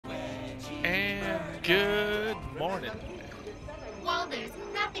morning. Well, there's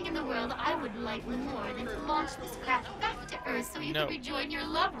nothing in the world I would like more than to launch this craft back to Earth so you can rejoin your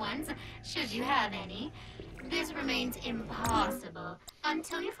loved ones, should you have any. This remains impossible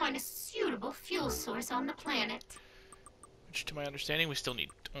until you find a suitable fuel source on the planet. Which, to my understanding, we still need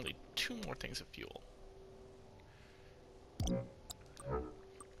only 2 more things of fuel.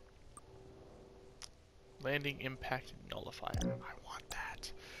 Landing impact nullifier. I want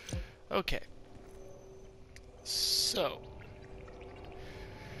that. Okay. So,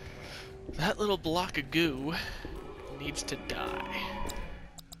 that little block of goo needs to die.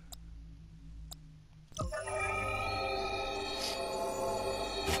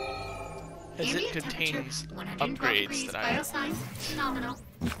 As it contains upgrades that I signs, phenomenal.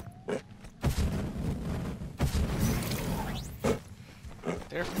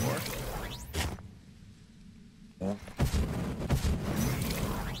 Therefore, I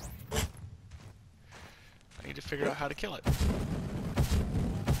need to figure out how to kill it.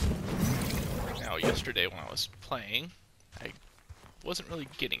 Now, yesterday when I was playing, I wasn't really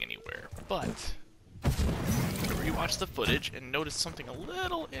getting anywhere, but I rewatched the footage and noticed something a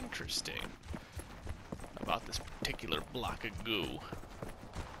little interesting about this particular block of goo.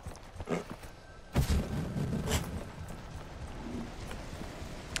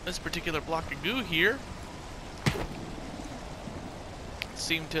 This particular block of goo here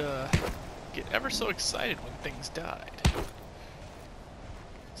seemed to get ever so excited when things died.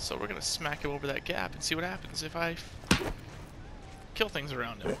 So we're gonna smack him over that gap and see what happens if I kill things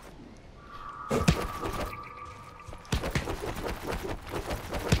around him.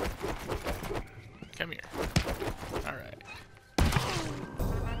 Come here. Alright.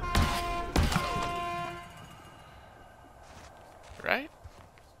 Right?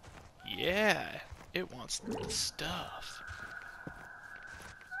 Yeah, it wants the stuff.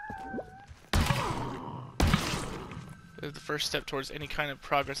 This is the first step towards any kind of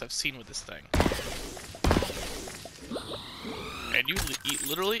progress I've seen with this thing. And you eat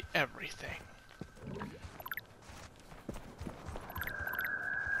literally everything.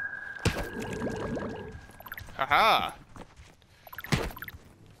 Haha!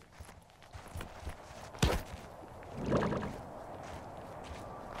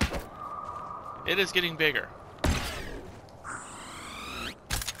 It is getting bigger.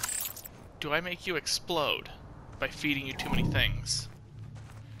 Do I make you explode by feeding you too many things?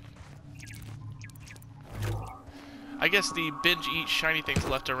 I guess the binge eat shiny things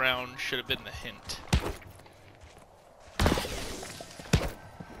left around should have been the hint.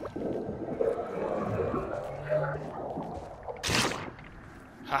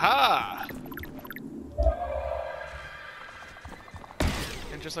 Haha!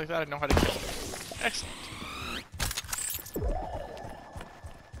 And just like that, I know how to kill it. Excellent.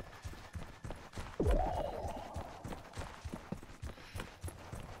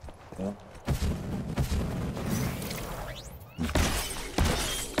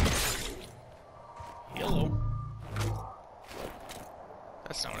 Yellow.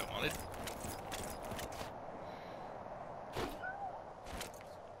 That's not what I wanted.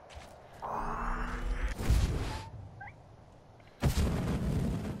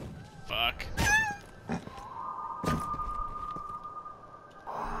 Fuck.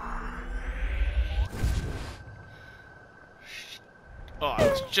 Oh, I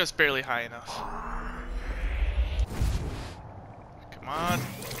was just barely high enough. Come on.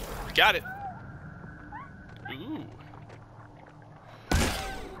 Got it. Ooh.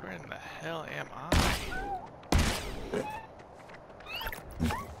 Where in the hell am I?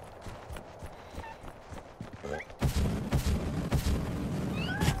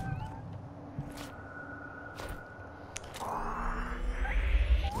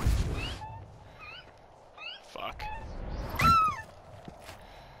 Fuck.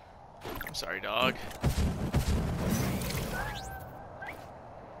 I'm sorry, dog.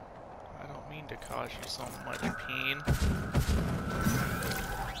 I don't mean to cause you so much pain.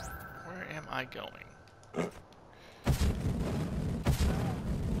 Where am I going?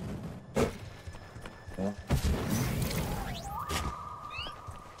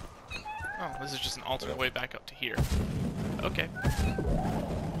 Oh, this is just an alternate way back up to here. Okay.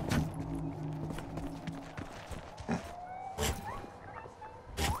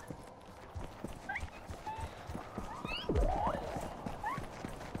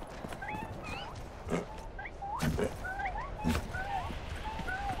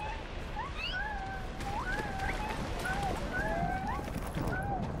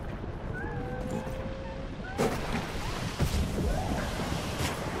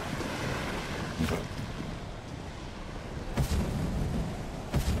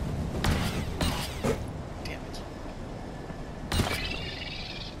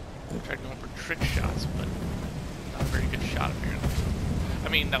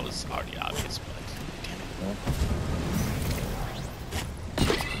 mean, that was already obvious, but damn it.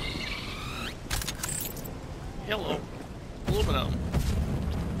 Hello, aluminum.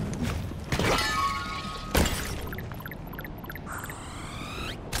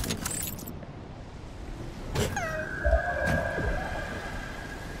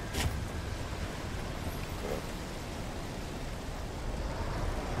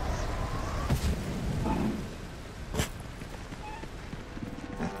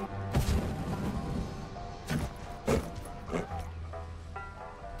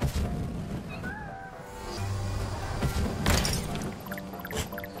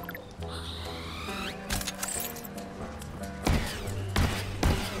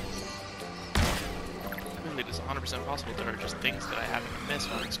 It is 100% possible there are just things that I happen to miss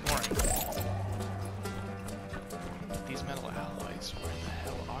while exploring. These metal alloys, where the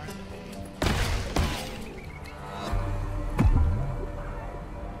hell are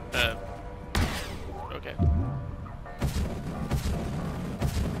they? Okay.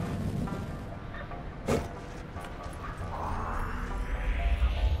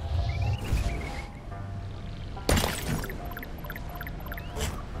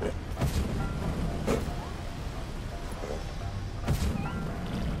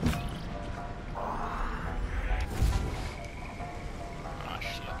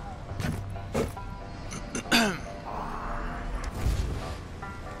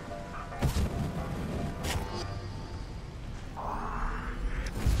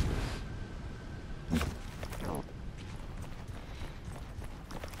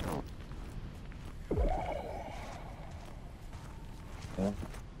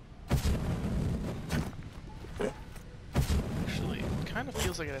 Actually, it kind of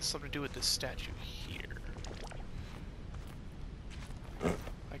feels like it has something to do with this statue here.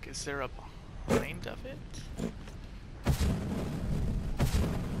 Like, is there a behind of it?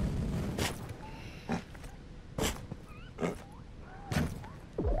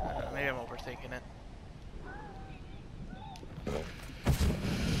 Maybe I'm overthinking it.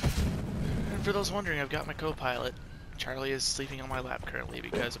 And for those wondering, I've got my co-pilot. Charlie is sleeping on my lap currently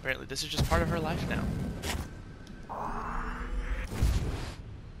because apparently this is just part of her life now.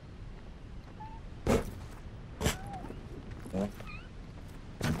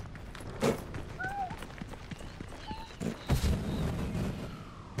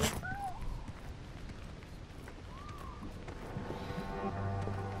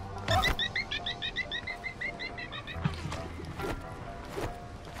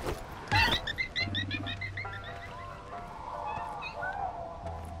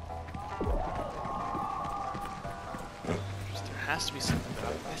 There has to be something that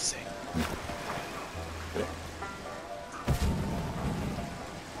I'm missing.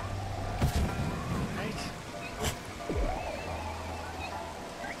 Right?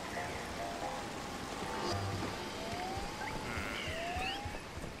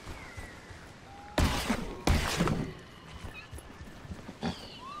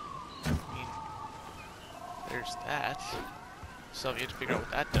 I mean, there's that. So you have to figure out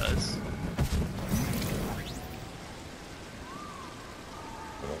what that does.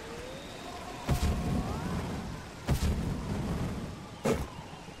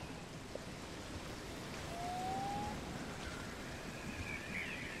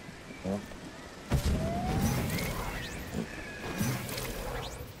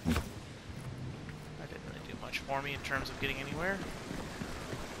 For me in terms of getting anywhere.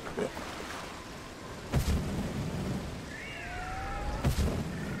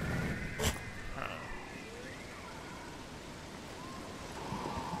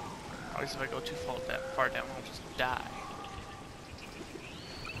 Obviously, if I go too far down, I'll just die.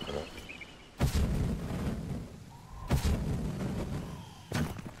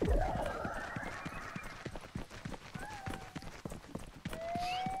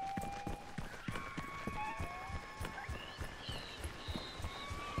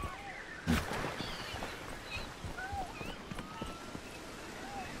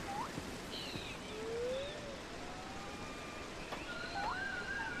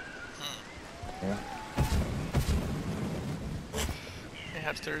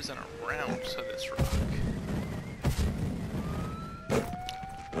 Perhaps there isn't a round to this rock.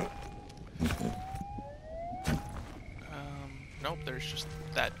 Nope, there's just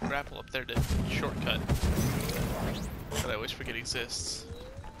that grapple up there to shortcut that I always forget exists.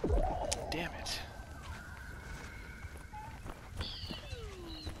 Damn it.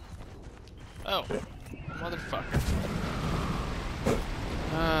 Oh, motherfucker.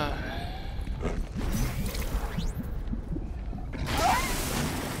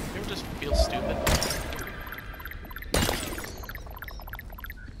 You ever just feel stupid?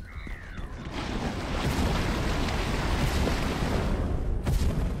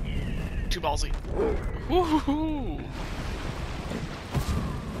 Too ballsy. Woohoo!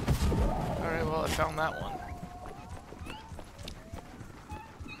 Alright, well, I found that one.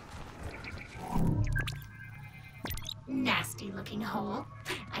 Nasty looking hole.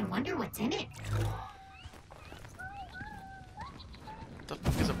 I wonder what's in it. What the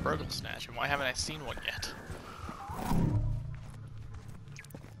fuck is a burgle snatch, and why haven't I seen one yet?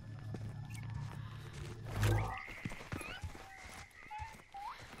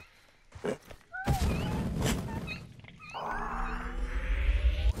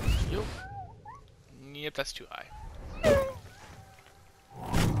 Yup. Yep, that's too high.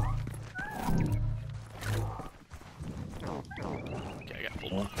 Okay, I got full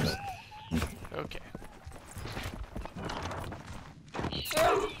bombs. Okay.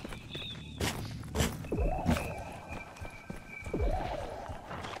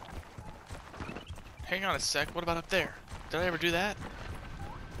 Hang on a sec, what about up there? Did I ever do that?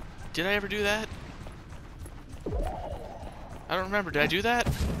 Did I ever do that? I don't remember, did I do that?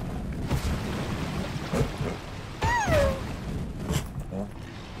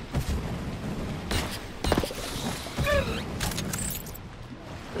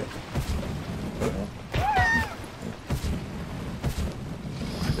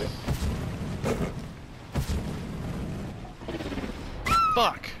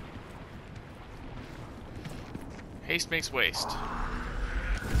 Fuck! Haste makes waste.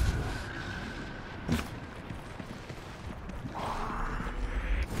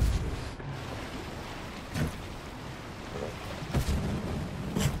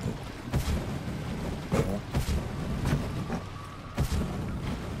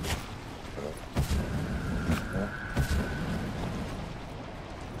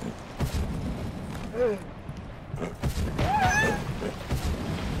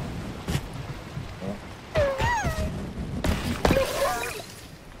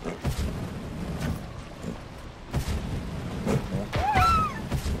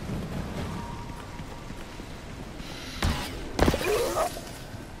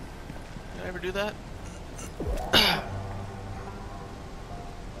 Did I ever do that? I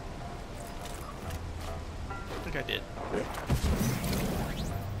think I did.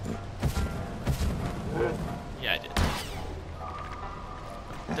 Yeah, I did.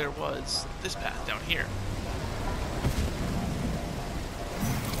 There was this path down here.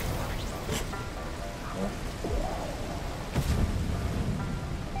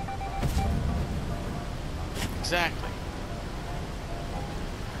 Exactly.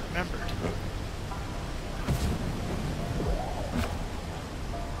 I remembered.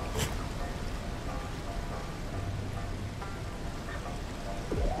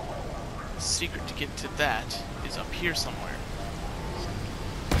 The secret to get to that is up here somewhere.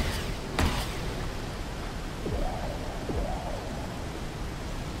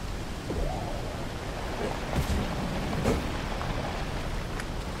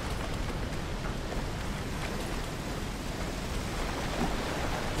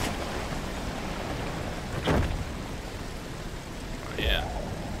 Yeah,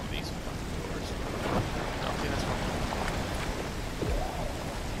 one of these fucking doors. Don't think that's one.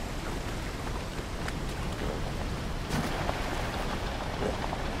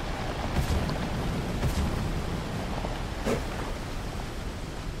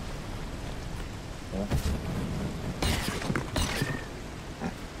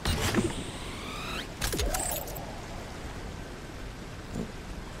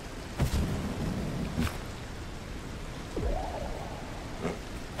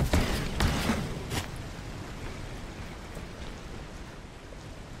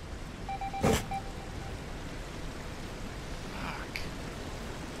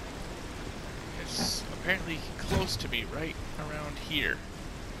 It's apparently close to me, right around here.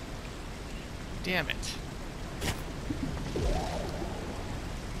 Damn it.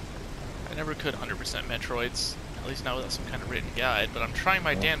 I never could 100% Metroids, at least not without some kind of written guide, but I'm trying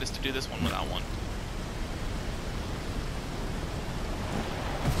my damnedest to do this one without one.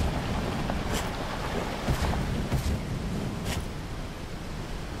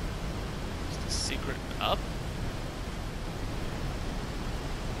 Is the secret up?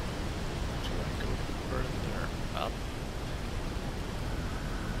 Do I go further up?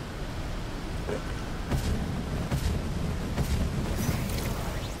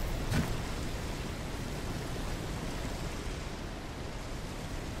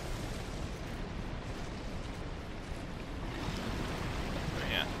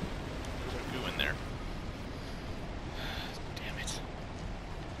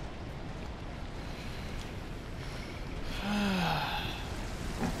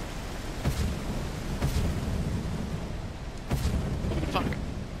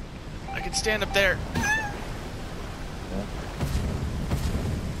 can stand up there.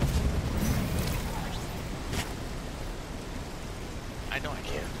 I know I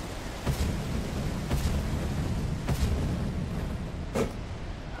can.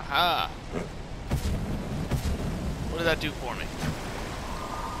 Aha! What did that do for me?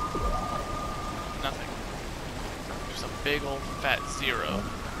 Nothing. Just a big old fat zero.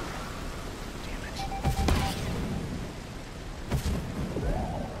 Damn it.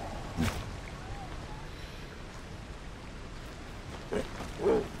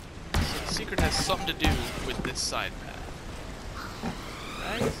 So the secret has something to do with this side path.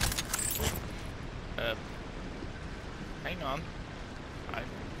 Right? Hang on. I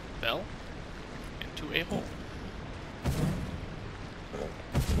fell into a hole.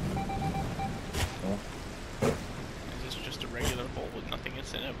 Is this just a regular hole with nothing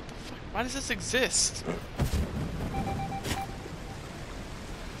else in it? What the fuck? Why does this exist?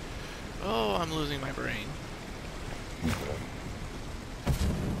 Oh, I'm losing my brain.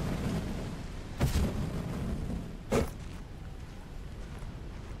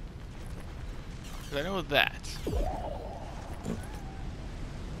 I know that.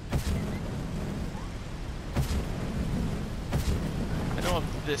 I know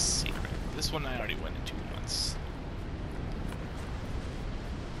of this secret. This one I already went into once.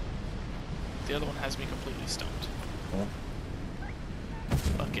 The other one has me completely stumped.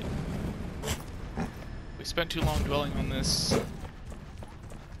 Bucket. We spent too long dwelling on this.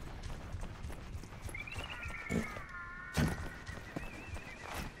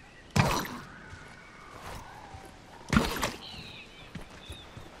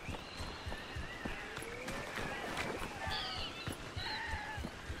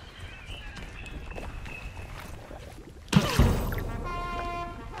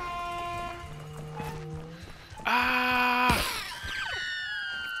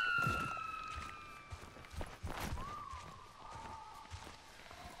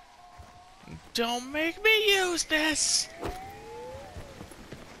 Don't make me use this!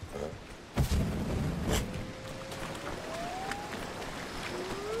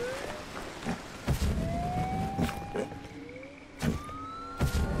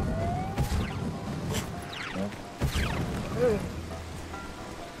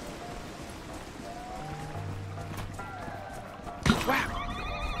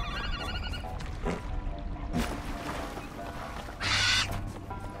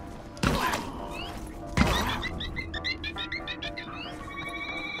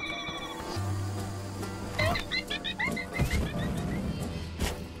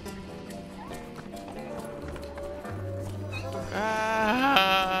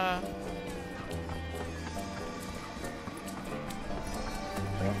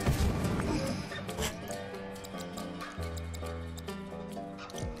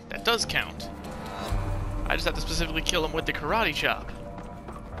 That does count. I just have to specifically kill him with the karate chop.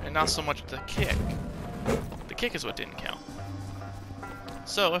 And not so much the kick. The kick is what didn't count.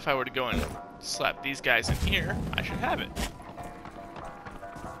 So if I were to go and slap these guys in here, I should have it.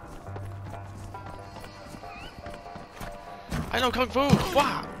 I know Kung Fu!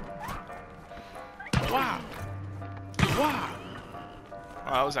 Wow! Wow! Wow!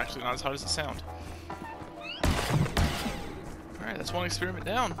 Oh, that was actually not as hard as it sounded. Alright, that's one experiment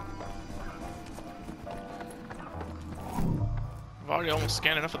down. I've already almost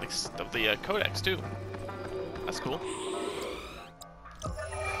scanned enough of the codex, too. That's cool.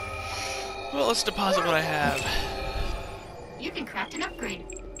 Well, let's deposit what I have. You can craft an upgrade,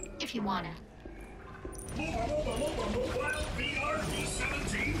 if you wanna.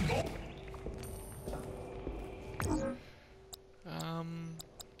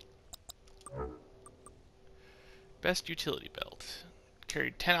 Best utility belt.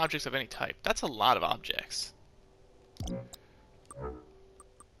 Carried 10 objects of any type. That's a lot of objects.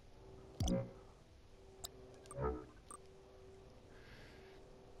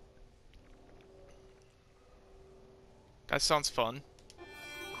 That sounds fun.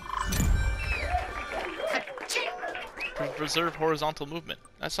 Preserve horizontal movement.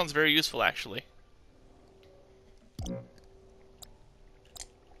 That sounds very useful, actually.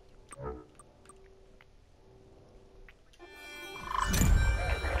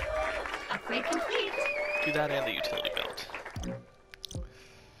 Upgrade complete. Do that and the utility belt.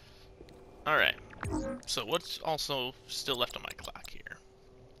 Alright. So what's also still left on my clock here?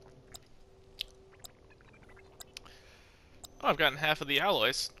 Oh, I've gotten half of the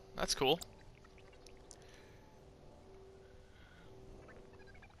alloys. That's cool.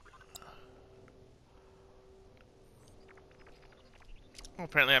 Well,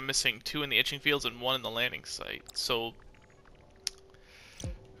 apparently I'm missing 2 in the itching fields and 1 in the landing site. So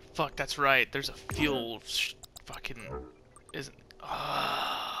fuck, that's right. There's a fuel fucking... Isn't... Oh,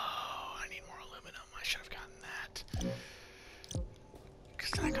 I need more aluminum. I should have gotten that.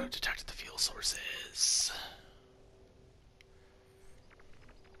 Because then I could have detected the fuel sources.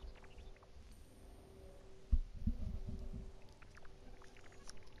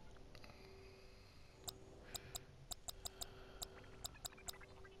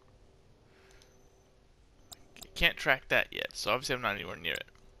 Can't track that yet, so obviously I'm not anywhere near it.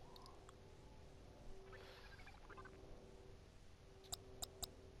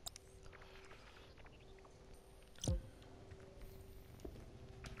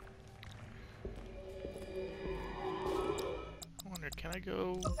 I wonder, can I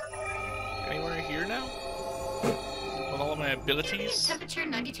go anywhere here now? With all of my abilities? Temperature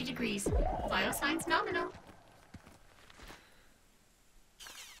 92 degrees. Vital signs nominal.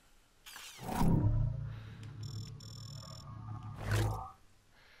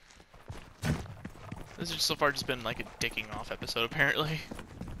 This has so far just been like a dicking off episode, apparently.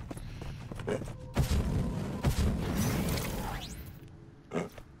 Yeah,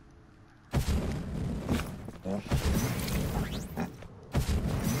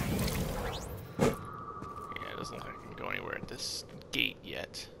 it doesn't look like I can go anywhere at this gate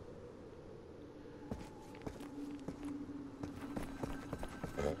yet.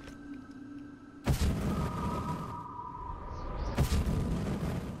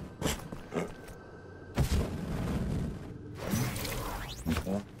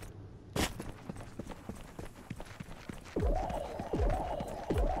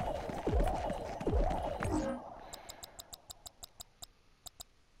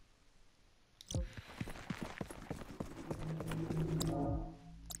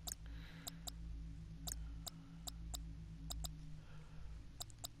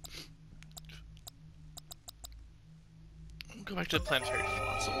 Go back to the planetary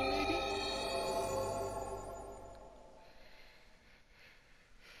fossil, maybe?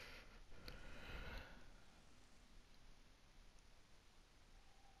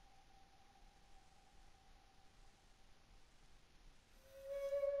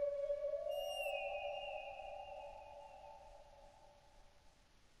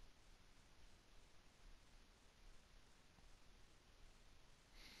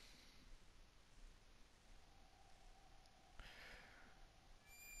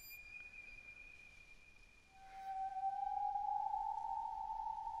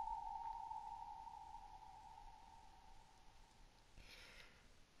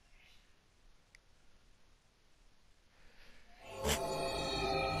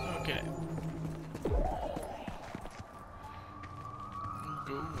 Okay.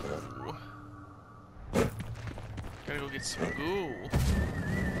 Go. Gotta go get some goo.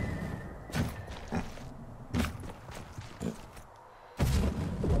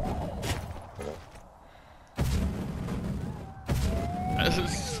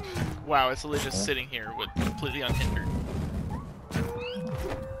 Wow, it's literally just sitting here with completely unhindered.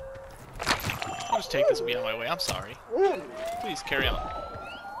 I'll just take this and be on my way. I'm sorry. Please carry on.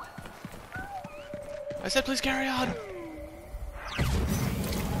 I said please carry on!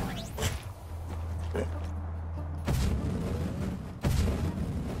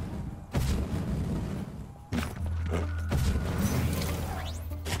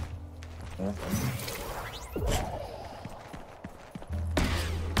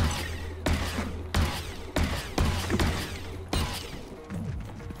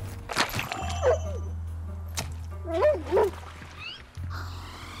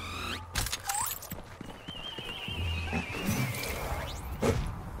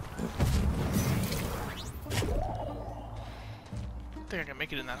 I think I can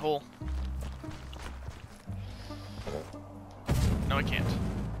make it in that hole. No, I can't.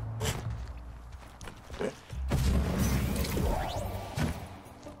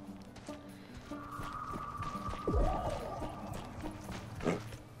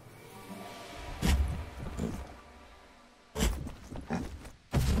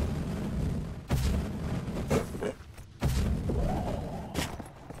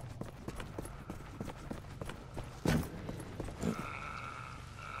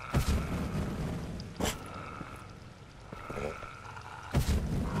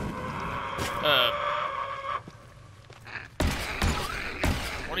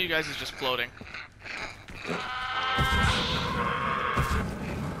 One of you guys is just floating.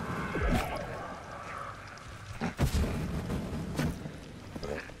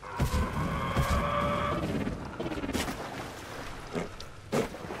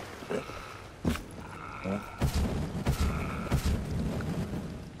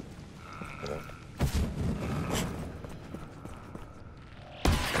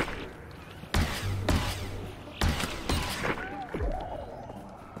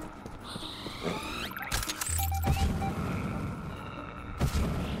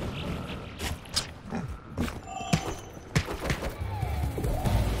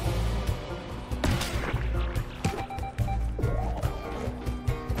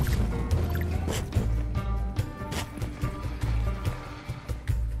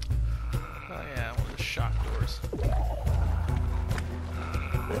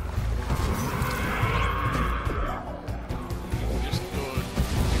 Just go.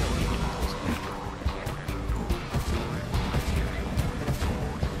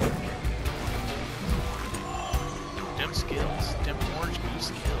 Dim skills. Dim orange goo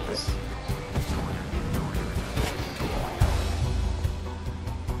skills.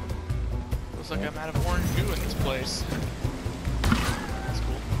 Looks like I'm out of orange goo in this place. That's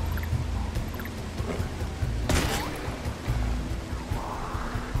cool.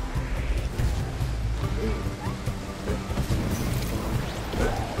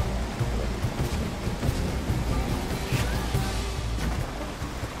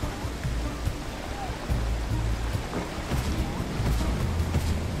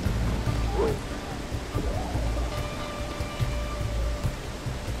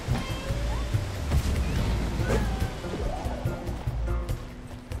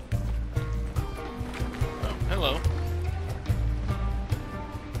 Hello.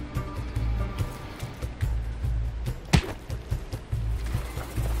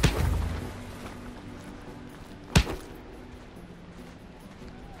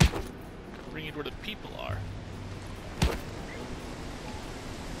 Bring it where the people are.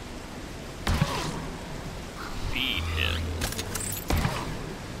 Feed him.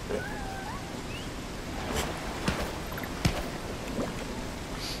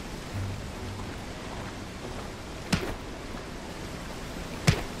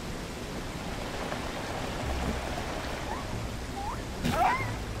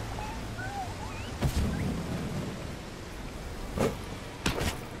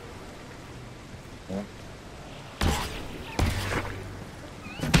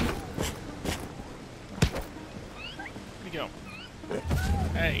 Go.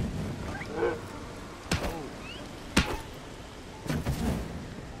 Hey. Oh.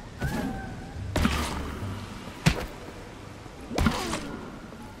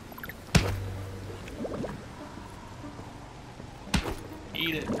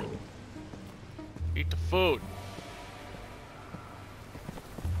 Eat it. Eat the food.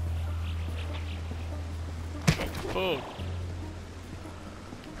 Eat the food.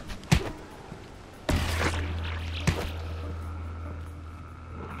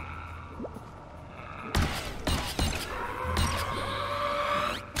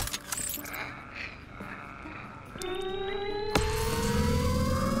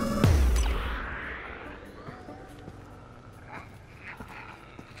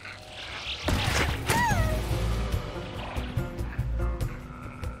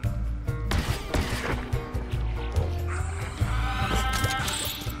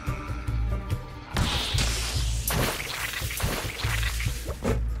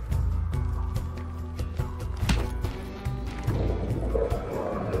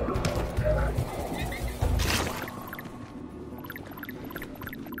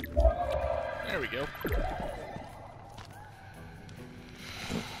 There we go.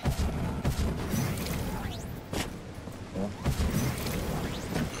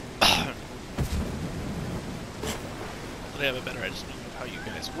 They have a better understanding of how you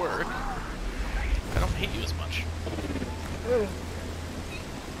guys work. I don't hate you as much.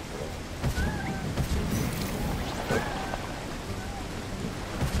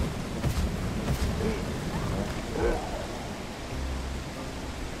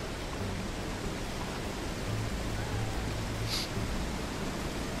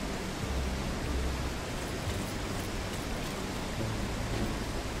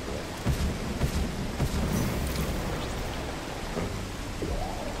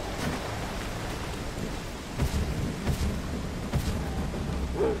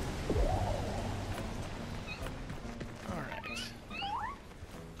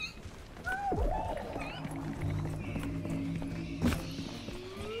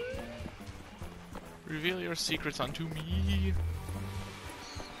 Reveal your secrets unto me.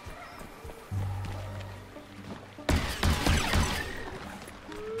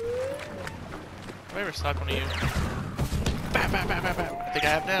 Have I ever stopped one of you? Bam, bam, bam, bam, bam. I think I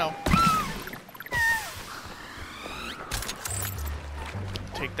have now.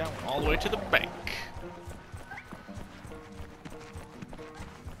 Take that one all the way to the bank.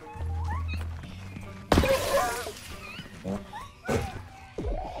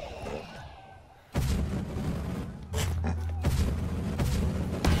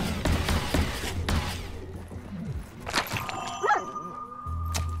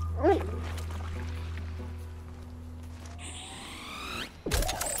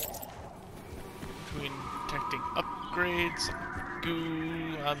 Between detecting upgrades,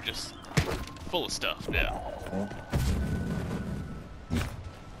 goo, I'm just full of stuff now.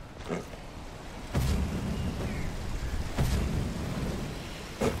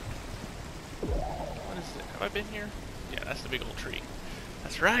 Have I been here? Yeah, that's the big old tree.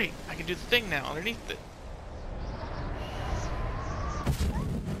 That's right! I can do the thing now underneath it.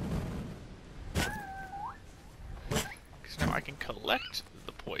 Because now I can collect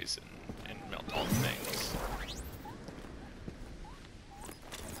the poison and melt all the things.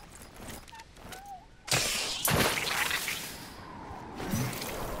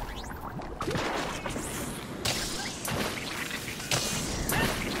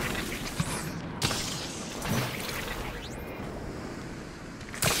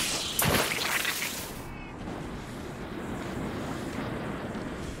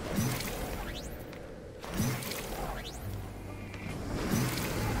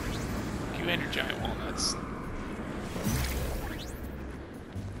 Giant walnuts.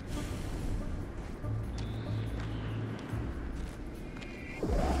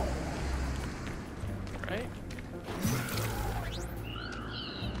 Right?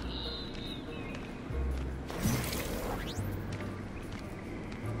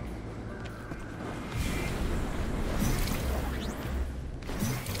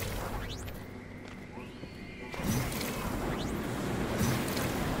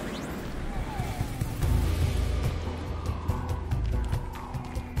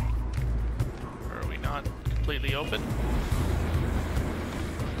 Completely open?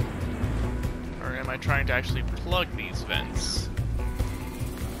 Or am I trying to actually plug these vents?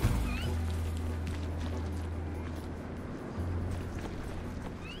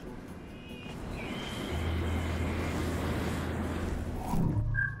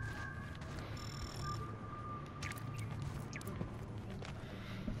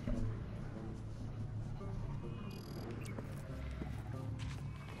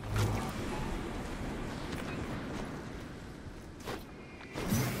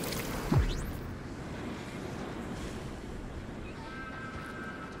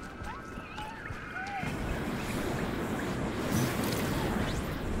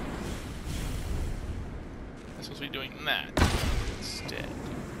 Supposed to be doing that instead.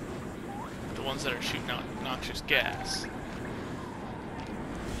 The ones that are shooting out noxious gas.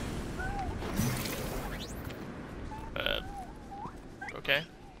 Okay.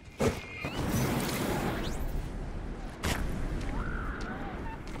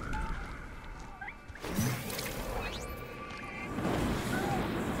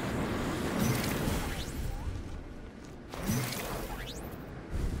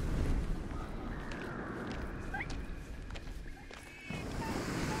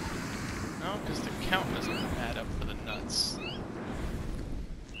 Because the count doesn't add up for the nuts.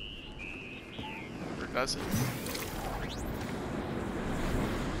 Or does it?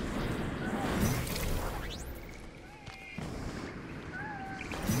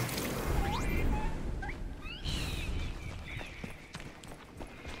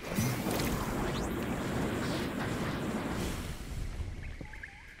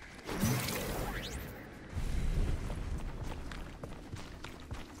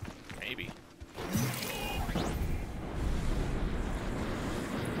 Maybe.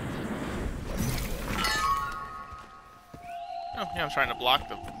 Oh, yeah, I'm trying to block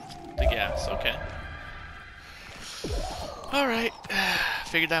the gas. Okay. Alright.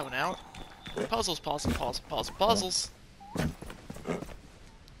 Figured that one out. Puzzles, puzzles, puzzles, puzzles, puzzles.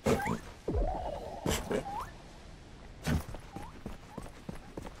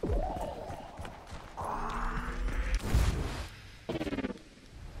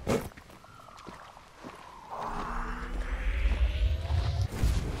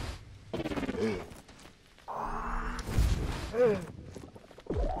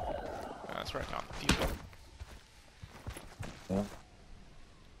 That's right, not the fuel. Yeah.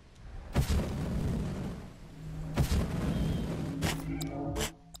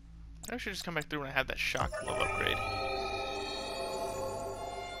 I should just come back through when I have that shock glove upgrade.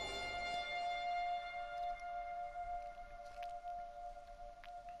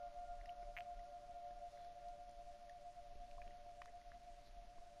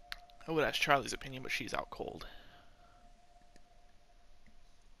 I would ask Charlie's opinion, but she's out cold.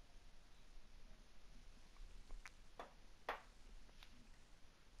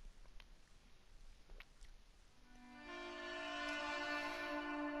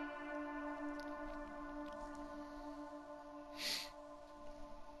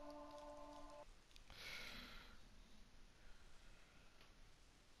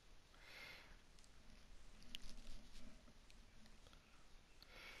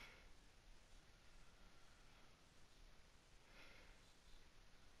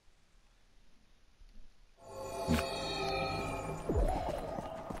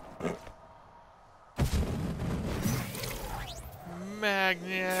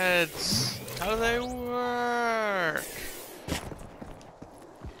 ingredients? How do they work?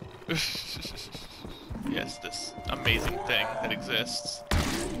 Yes, this amazing thing that exists.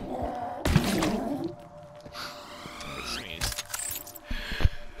 I'm gonna sneeze.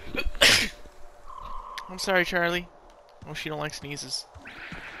 I'm sorry, Charlie. Oh, she don't like sneezes.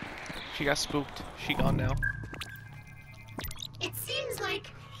 She got spooked. She gone now. It seems like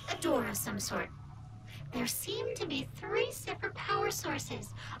a door of some sort. There seem to be 3 separate power sources,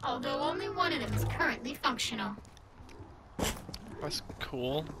 although only one of them is currently functional. That's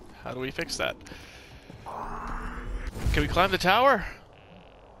cool. How do we fix that? Can we climb the tower?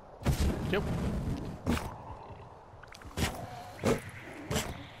 Yep.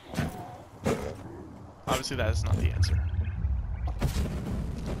 Obviously that is not the answer.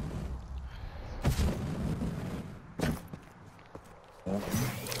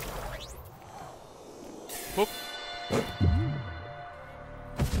 Whoop.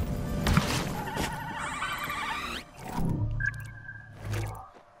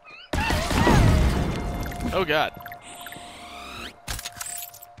 Oh god.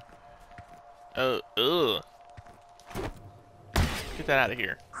 Oh, ugh. Get that out of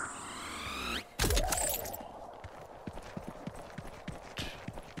here.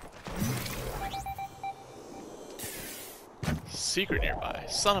 Secret nearby.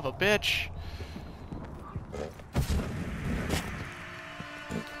 Son of a bitch.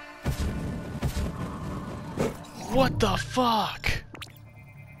 What the fuck?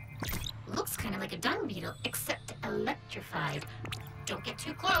 Looks kind of like a dung beetle, except electrified. Don't get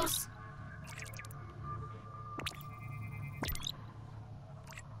too close.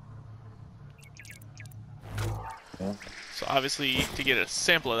 So obviously, to get a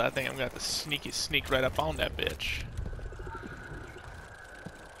sample of that thing, I'm gonna have to sneak right up on that bitch.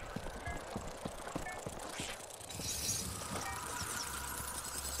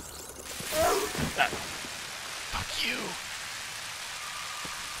 Ah. Fuck you.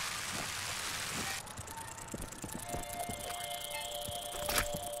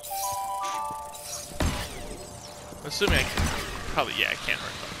 I'm assuming I can. Probably, yeah, I can't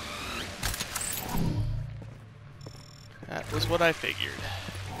hurt them. That was what I figured.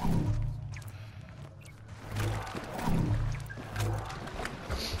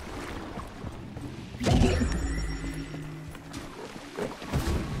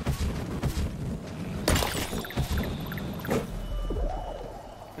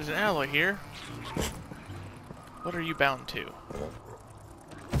 There's an alloy here. What are you bound to?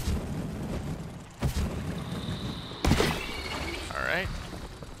 Alright.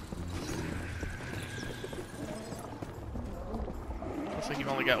 Looks like you've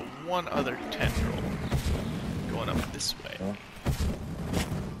only got one other tendril going up this way. Oh.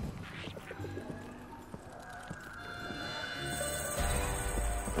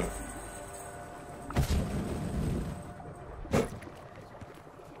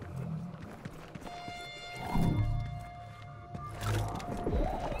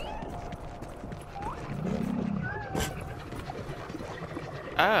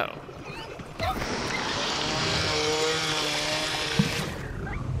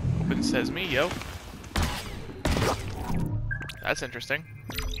 Hope it says me, yo. That's interesting.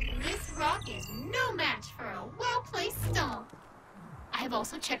 This rock is no match for a well-placed stone. I have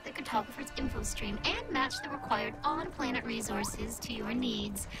also checked the cartographer's info stream and matched the required on-planet resources to your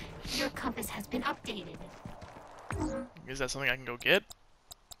needs. Your compass has been updated. Is that something I can go get?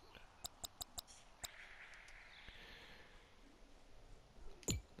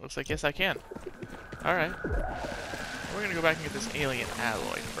 Looks like yes I can. Alright. We're gonna go back and get this alien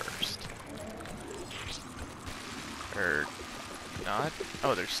alloy first. Or not?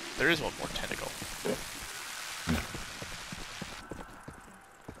 Oh, there is one more tentacle.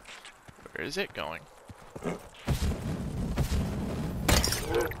 Where is it going?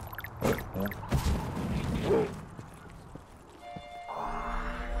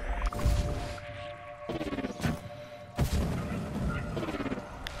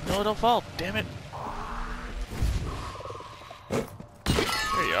 No, don't fall, damn it.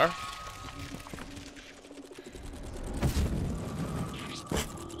 There you are.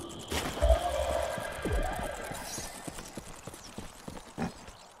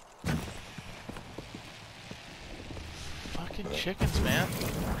 Fucking chickens, man.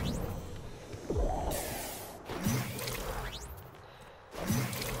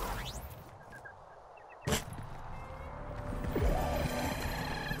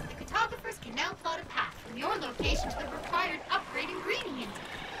 Can now plot a path from your location to the required upgrade ingredient.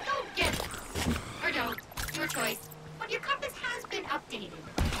 Go get it. Or don't. Your choice. But your compass has been updated.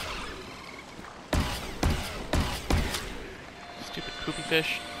 Stupid poopy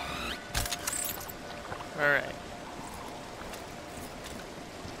fish. Alright.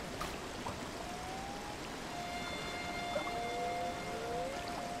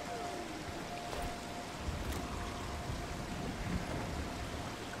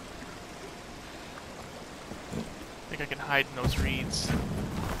 I think I can hide in those reeds.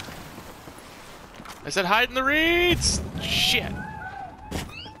 I said hide in the reeds! Shit!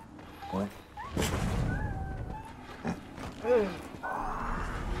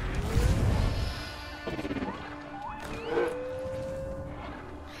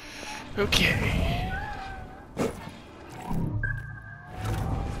 Okay.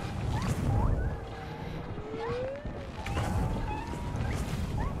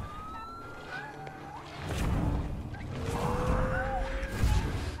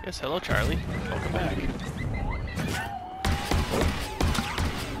 Yes, hello Charlie. Welcome back.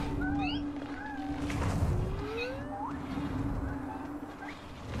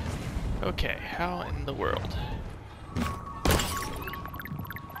 Okay, how in the world?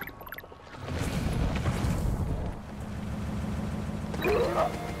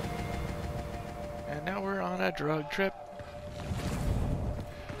 And now we're on a drug trip.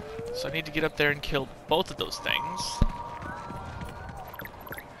 So I need to get up there and kill both of those things.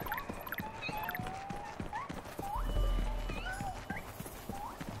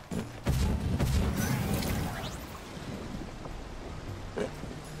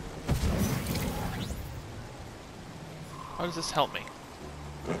 How does this help me?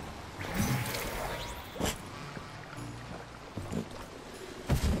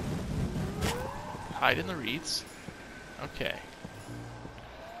 Hide in the reeds. Okay.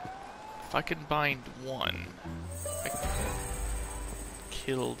 If I can bind one, I can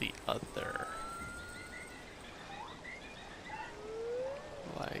kill the other.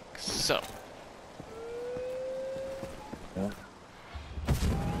 Like so.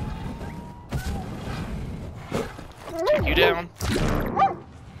 Take you down.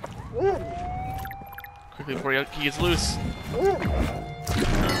 Quickly before he gets loose.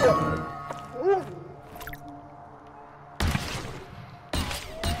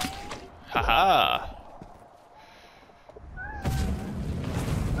 Haha.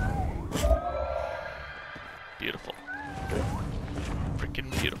 Beautiful.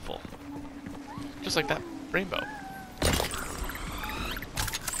 Freaking beautiful. Just like that rainbow.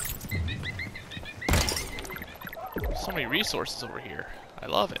 So many resources over here. I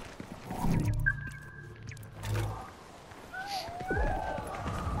love it.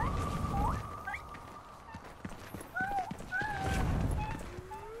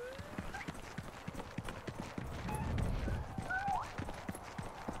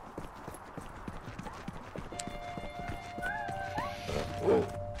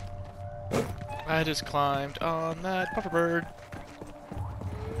 I just climbed on that puffer bird.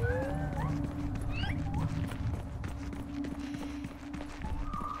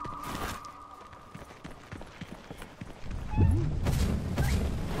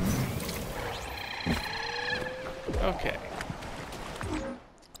 Okay.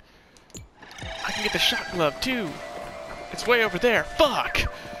 I can get the shot glove too. It's way over there. Fuck!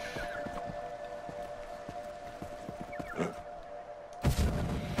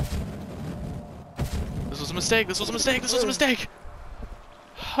 This was a mistake. This was a mistake. This was a mistake.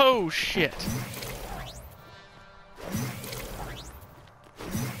 Oh shit.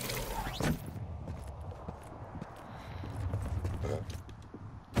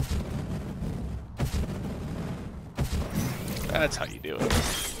 That's how you do it.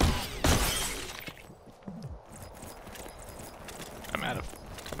 I'm out of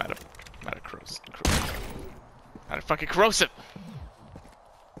fucking corrosive.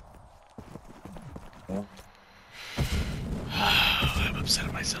 I'm upset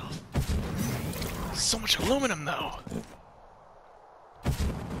at myself. So much aluminum though.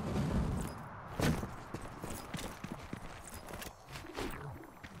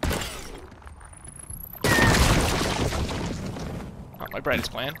 Not my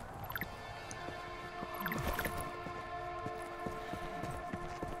brightest plan.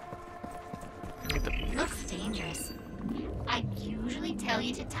 Looks dangerous. I usually tell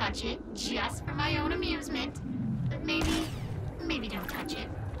you to touch it just for my own amusement, but maybe don't touch it.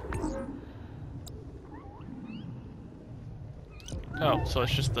 Oh, so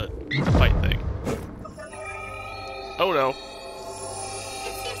it's just the fight thing. Oh no. It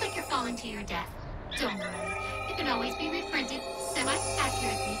seems like you're falling to your death. Don't worry. It can always be reprinted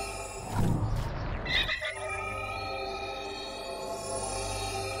semi-accurately.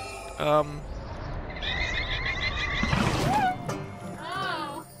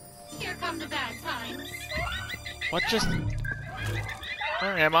 Oh, here come the bad times. What just...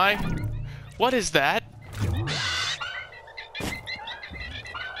 Where am I? What is that?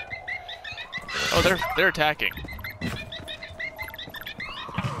 Oh, they're attacking.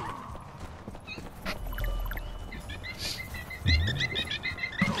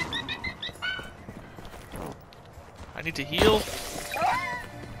 I need to heal.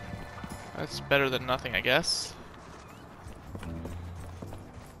 That's better than nothing, I guess.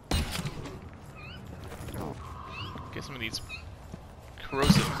 Get some of these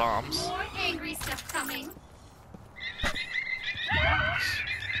corrosive bombs. More angry stuff coming.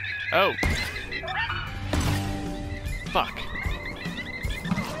 Oh. Fuck.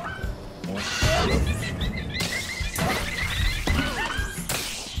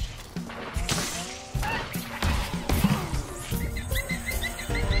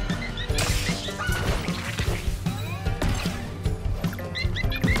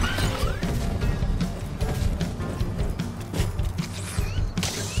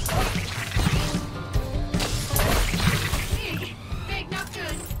 Big, not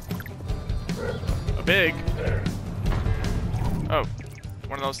good. A big? Oh,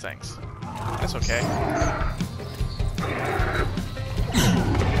 one of those things. That's okay.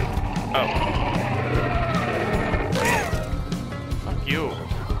 Oh. Fuck you.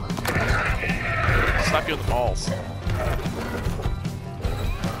 I'll slap you in the balls.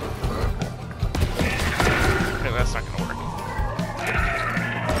 Okay, that's not gonna work.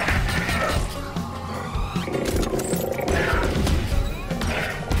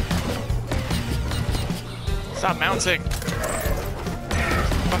 Stop bouncing.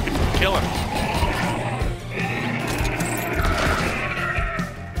 Fucking kill him.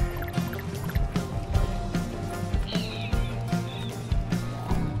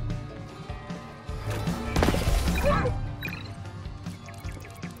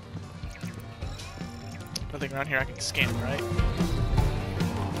 Nothing around here I can scan, right?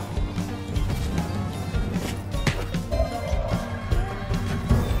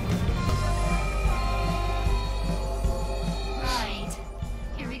 Right.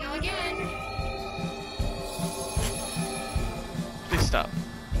 Here we go again. Please stop.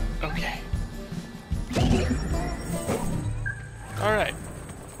 Okay. Alright.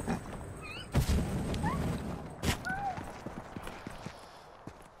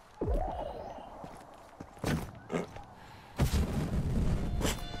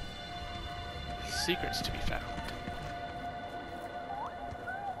 Secrets to be found.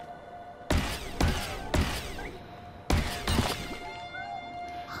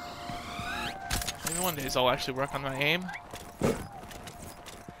 Maybe one day I'll actually work on my aim.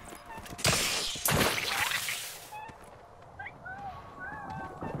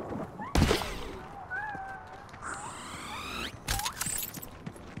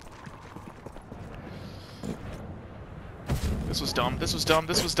 This was dumb, this was dumb,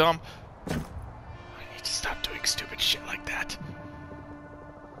 this was dumb. I need to stop doing stupid shit like that.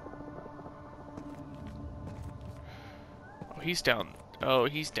 Oh, he's down. Oh,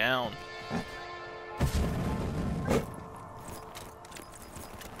 he's down.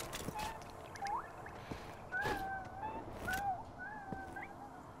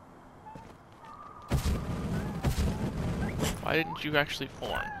 Why didn't you actually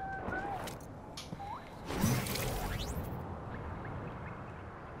form?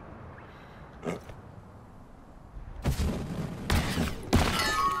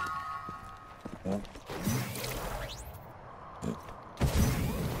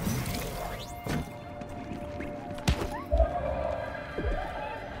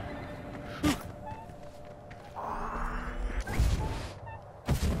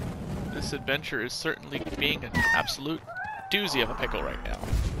 This adventure is certainly being an absolute doozy of a pickle right now.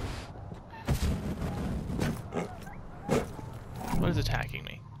 What is attacking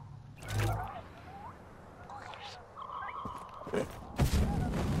me?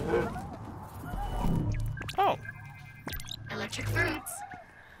 Oh. Electric fruits.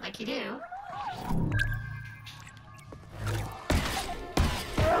 Like you do.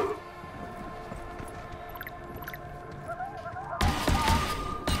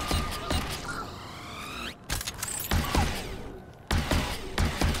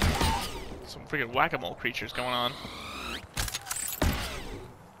 Some freaking whack-a-mole creatures going on.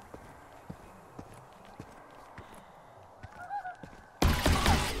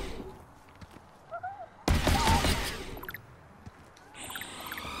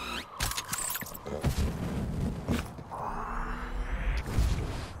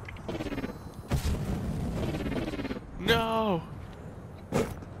 No!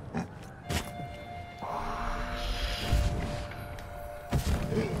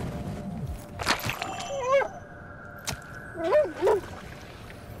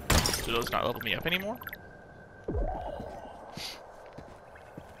 Do those not level me up anymore?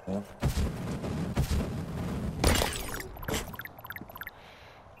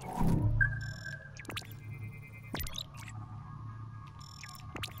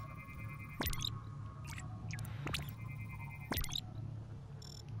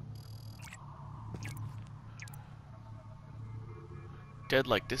 Dead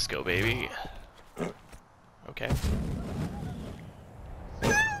like disco, baby. Okay.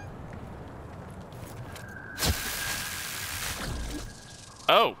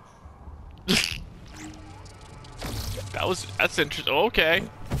 Oh. That's interesting. Okay.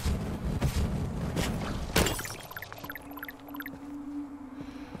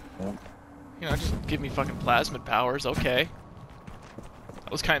 You know, just give me fucking plasmid powers. Okay.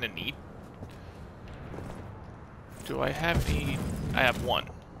 That was kind of neat. Do I have any? I have one.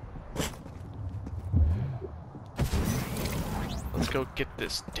 Let's go get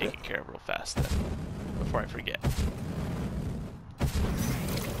this taken care of real fast then, before I forget.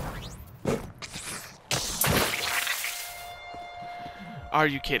 Are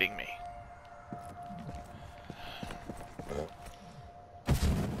you kidding me?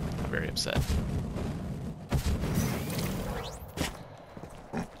 I'm very upset.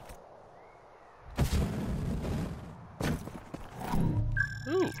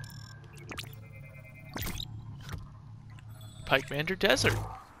 Ooh. Pike-Mander Desert.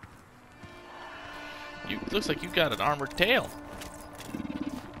 Looks like you got an armored tail.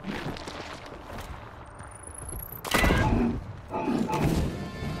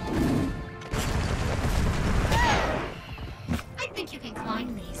 I think you can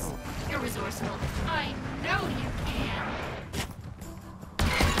climb these. You're resourceful. I know you can.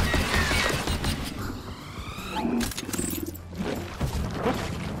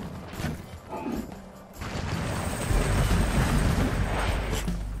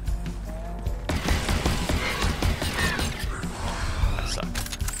 I suck.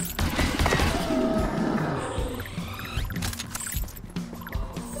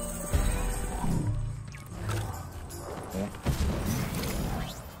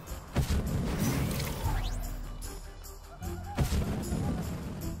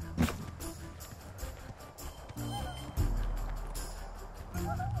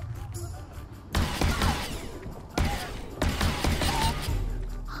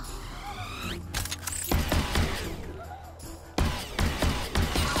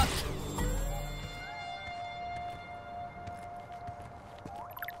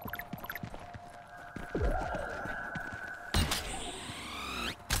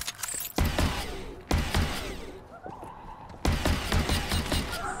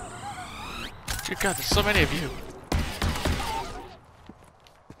 Good God, there's so many of you.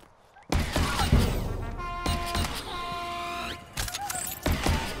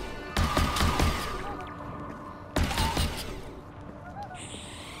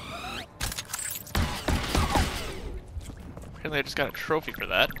 Apparently I just got a trophy for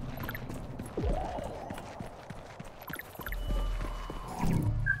that.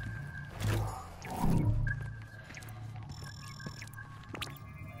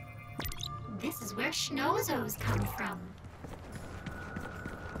 This is where Schnozos come from.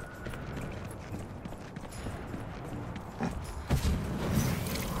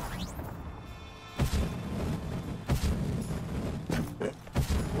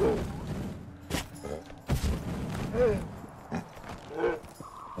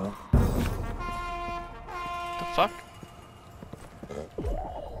 The fuck?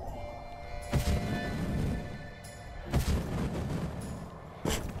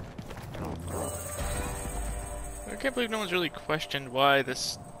 I can't believe no one's really questioned why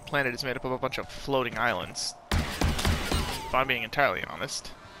this planet is made up of a bunch of floating islands. If I'm being entirely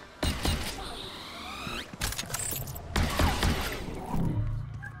honest.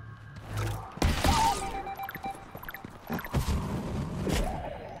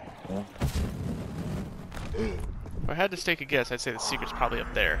 If I had to take a guess, I'd say the secret's probably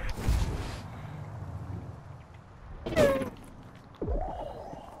up there.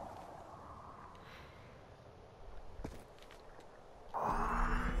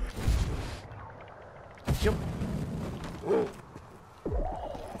 Yup.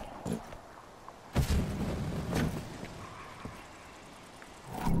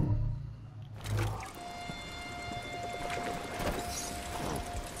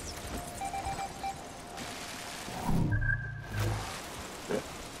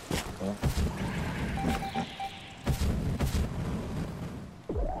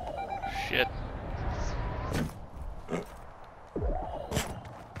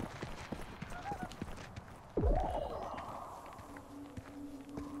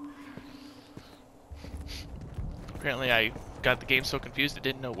 Apparently I got the game so confused it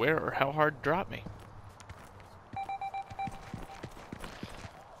didn't know where or how hard to drop me.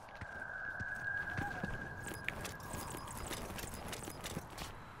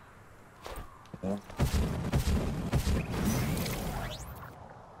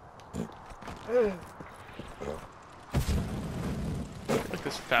 Like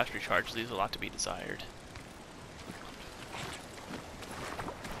this fast recharge leaves a lot to be desired.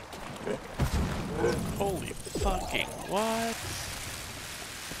 Holy fucking what?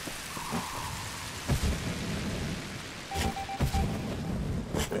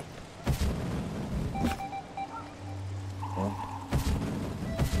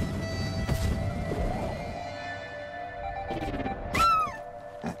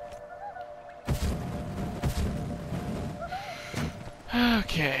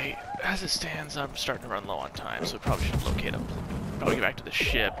 Okay, as it stands, I'm starting to run low on time, so we probably should locate up. Probably get back to the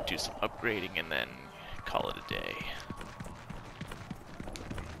ship, do some upgrading, and then call it a day.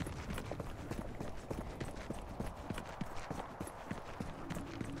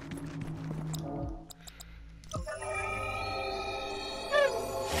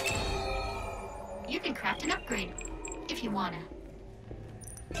 You can craft an upgrade if you wanna.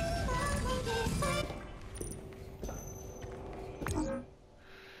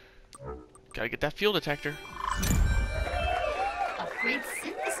 Gotta get that fuel detector. Upgrade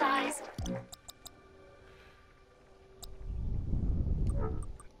synthesized.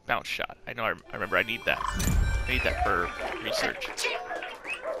 Bounce shot. I know. I remember. I need that. I need that for research.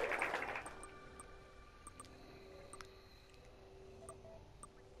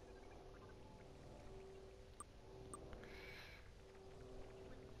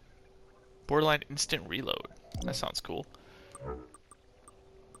 Borderline instant reload. That sounds cool.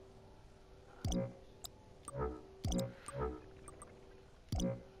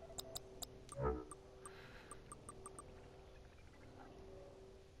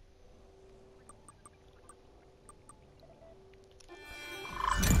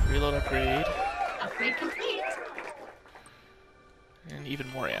 Reload upgrade. Upgrade complete. And even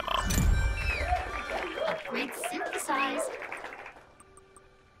more ammo. Upgrade synthesized.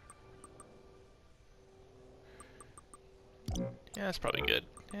 Yeah, that's probably good.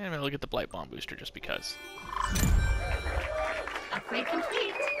 And I'll get the Blight Bomb booster just because. Upgrade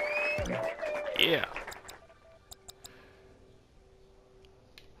complete. Yeah.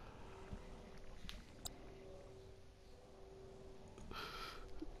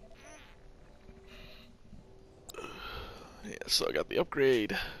 Yeah, so I got the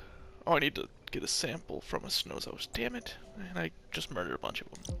upgrade. Oh, I need to get a sample from a Snowzos. Damn it. And I just murdered a bunch of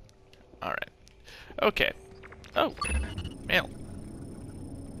them. Alright. Okay. Oh. Mail.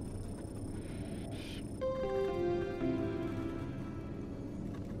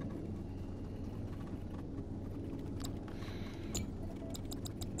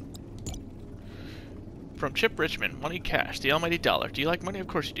 From Chip Richmond, money cash, the almighty dollar. Do you like money? Of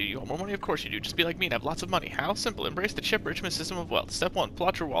course you do. You want more money? Of course you do. Just be like me and have lots of money. How? Simple. Embrace the Chip Richmond system of wealth. Step 1, pull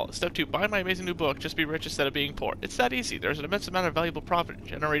out your wallet. Step 2, buy my amazing new book, Just Be Rich Instead of Being Poor. It's that easy. There's an immense amount of valuable profit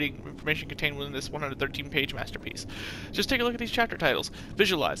generating information contained within this 113-page masterpiece. Just take a look at these chapter titles.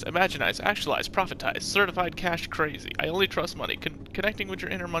 Visualize, imaginize, actualize, profitize, certified cash crazy. I only trust money. Connecting with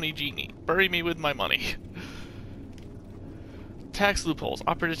your inner money genie. Bury me with my money. Tax loopholes,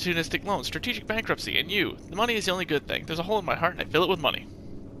 opportunistic loans, strategic bankruptcy, and you. The money is the only good thing. There's a hole in my heart and I fill it with money.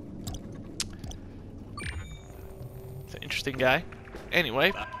 It's an interesting guy.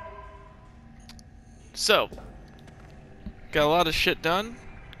 Anyway. So. Got a lot of shit done.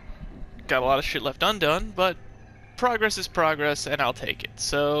 Got a lot of shit left undone, but progress is progress and I'll take it.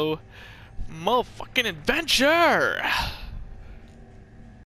 So, motherfucking adventure!